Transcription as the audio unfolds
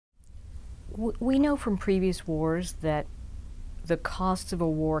We know from previous wars that the costs of a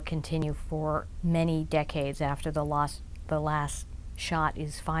war continue for many decades after the last shot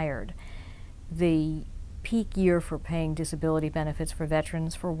is fired. The peak year for paying disability benefits for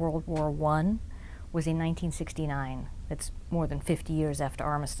veterans for World War I was in 1969. That's more than 50 years after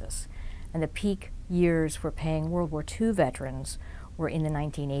armistice. And the peak years for paying World War II veterans were in the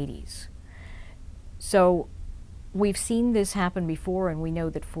 1980s. So we've seen this happen before, and we know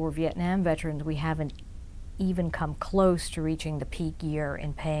that for Vietnam veterans we haven't even come close to reaching the peak year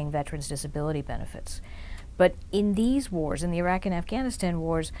in paying veterans disability benefits. But in these wars, in the Iraq and Afghanistan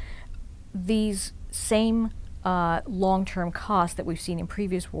wars, these same long-term costs that we've seen in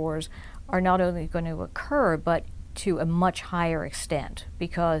previous wars are not only going to occur, but to a much higher extent,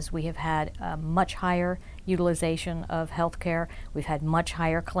 because we have had a much higher utilization of health care, we've had much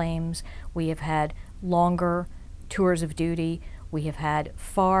higher claims, we have had longer tours of duty, we have had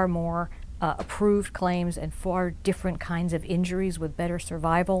far more approved claims and far different kinds of injuries with better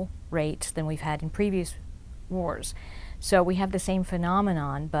survival rates than we've had in previous wars. So we have the same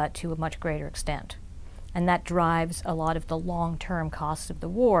phenomenon, but to a much greater extent. And that drives a lot of the long-term costs of the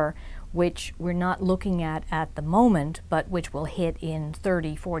war, which we're not looking at the moment, but which will hit in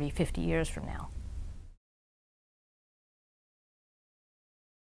 30, 40, 50 years from now.